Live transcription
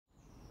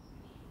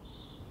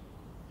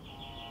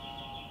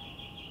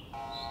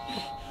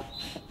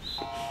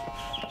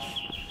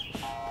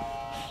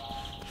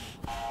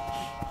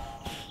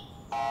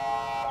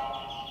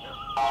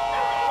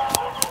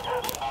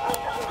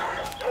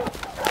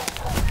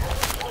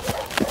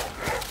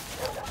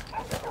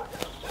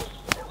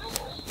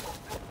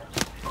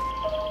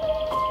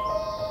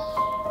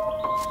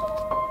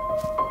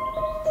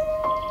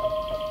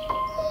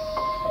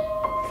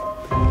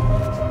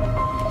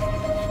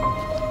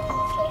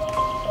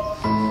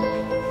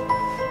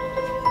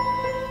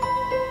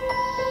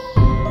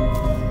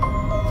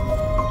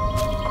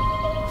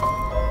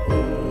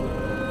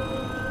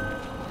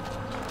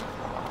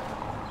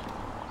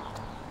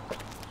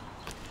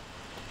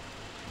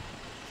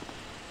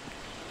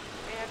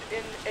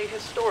In a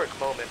historic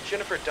moment,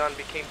 Jennifer Dunn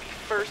became the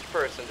first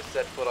person to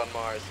set foot on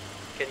Mars.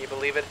 Can you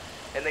believe it?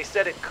 And they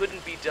said it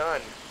couldn't be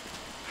done.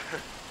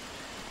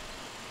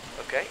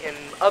 Okay, in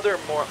other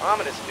more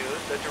ominous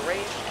news, a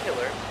deranged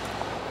killer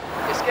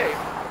escaped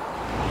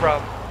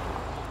from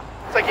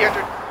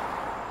psychiatric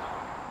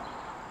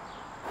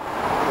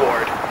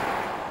ward.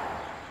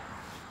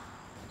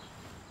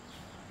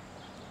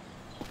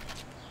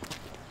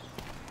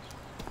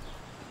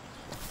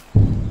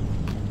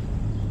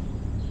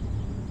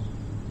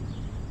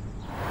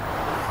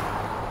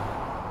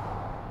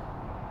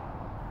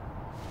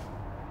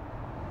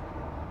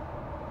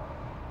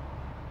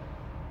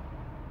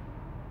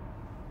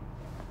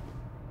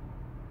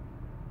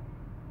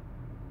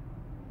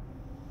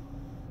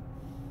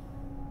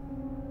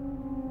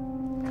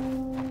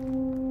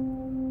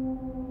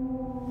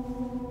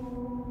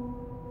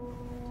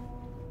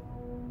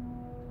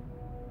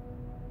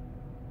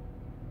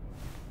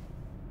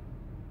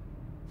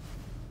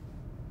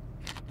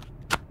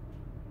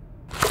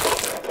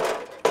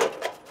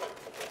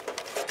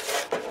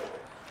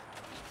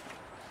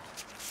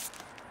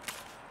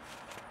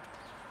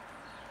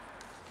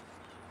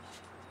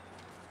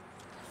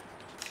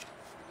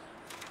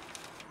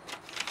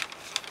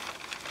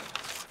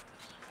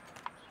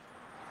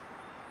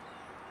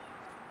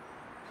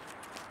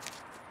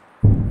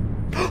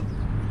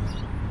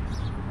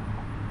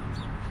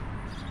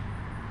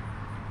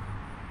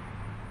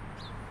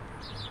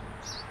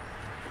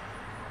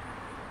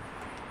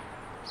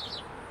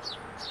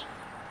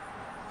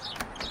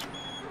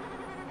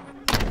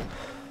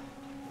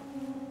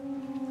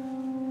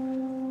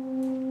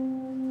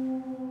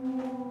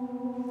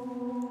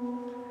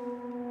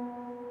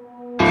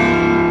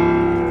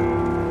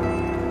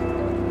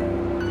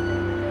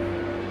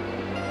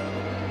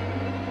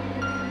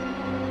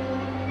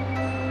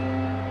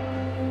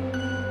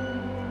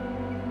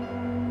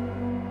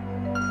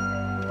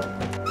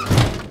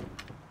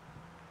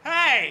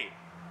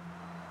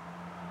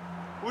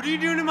 What are you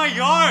doing in my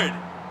yard?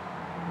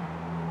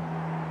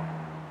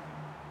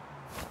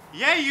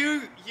 Yeah,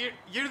 you're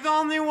the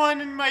only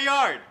one in my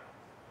yard.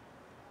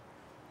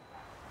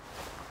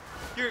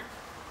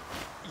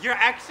 You're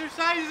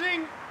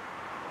exercising?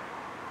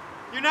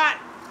 You're not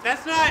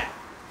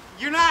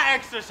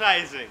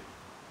exercising.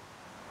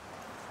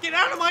 Get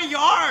out of my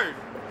yard.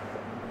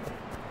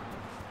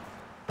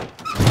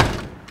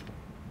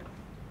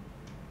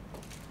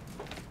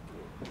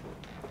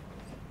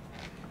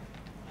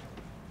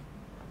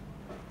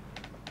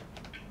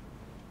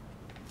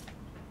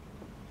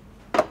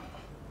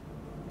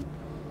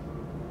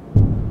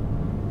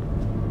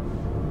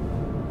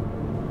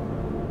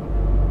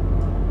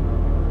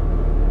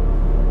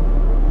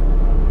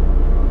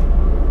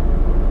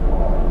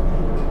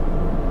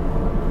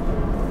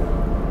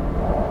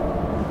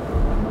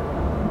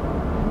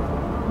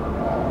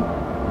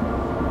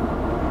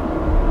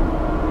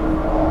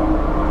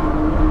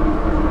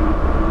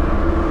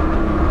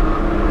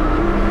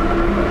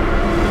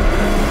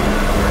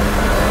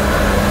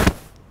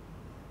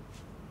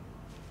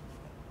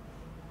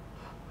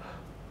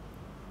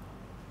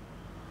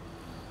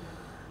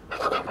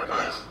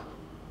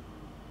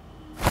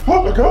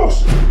 What, a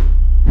ghost?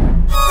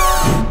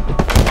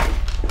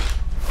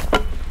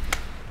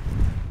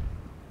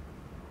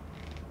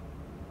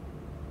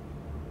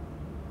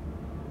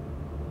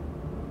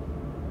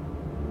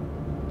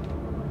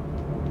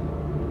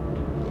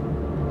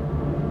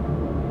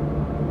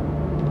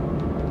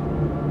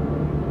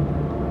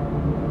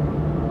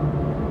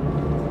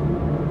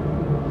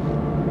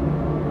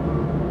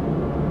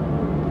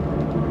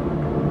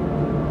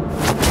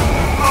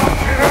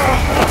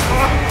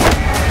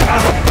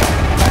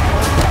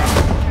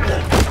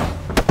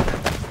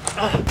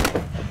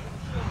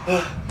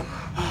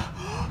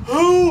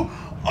 Who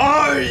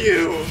are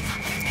you?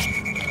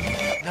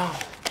 No.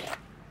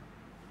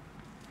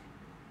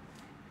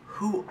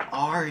 Who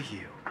are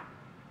you?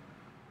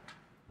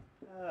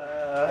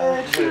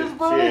 Cheers,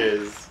 buddy.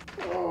 Cheers.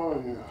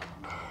 Oh,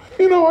 yeah.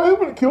 You know, I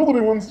haven't killed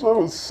anyone since I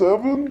was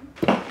 7.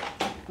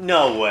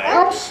 No way.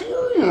 I'm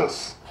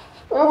serious.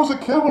 I was a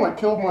kid when I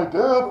killed my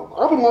dad.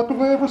 I've been locked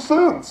away ever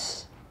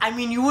since. I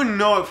mean, you wouldn't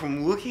know it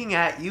from looking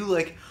at you.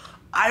 Like,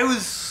 I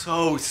was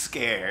so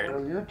scared.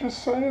 Well, you're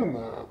just saying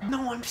that.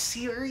 No, I'm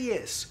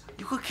serious.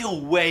 You could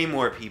kill way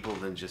more people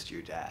than just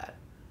your dad.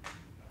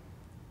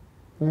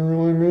 You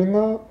really mean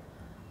that?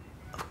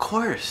 Of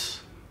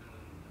course.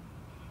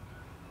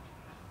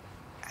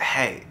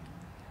 Hey,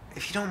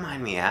 if you don't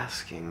mind me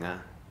asking,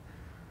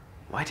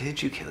 why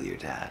did you kill your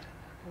dad?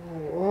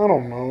 Oh, I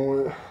don't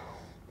know.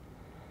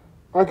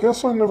 I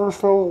guess I never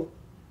felt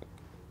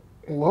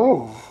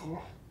love.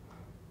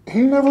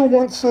 He never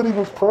once said he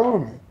was proud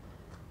of me.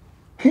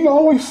 He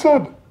always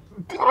said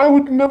I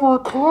would never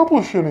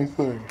accomplish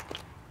anything.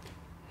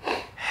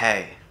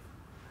 Hey,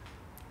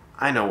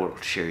 I know what'll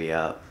cheer you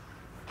up.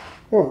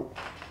 What?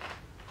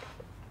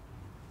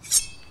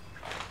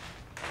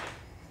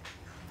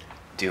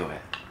 Do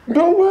it.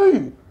 No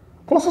way!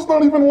 Plus, it's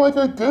not even like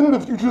I did it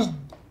if you just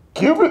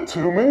give it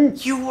to me.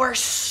 You were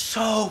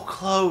so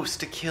close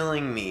to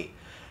killing me.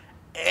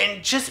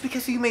 And just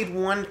because you made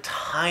one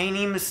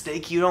tiny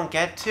mistake you don't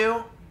get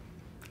to,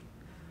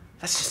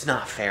 that's just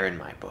not fair in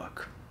my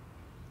book.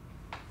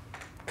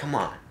 Come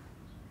on.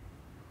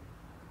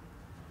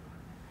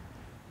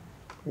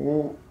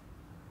 Well,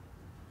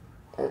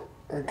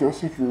 I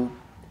guess if you're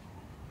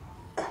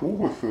cool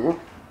with it.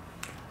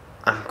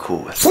 I'm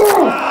cool with it.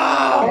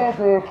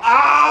 Oh,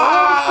 God.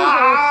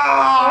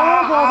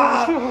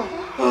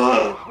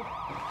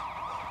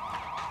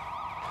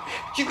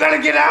 You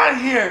gotta get out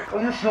of here!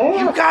 Are you sure?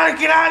 You gotta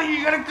get out of here!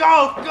 You gotta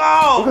go!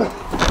 Go!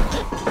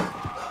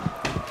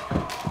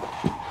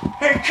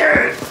 Hey,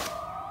 kid!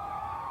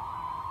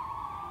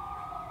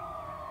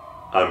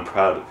 I'm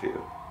proud of you.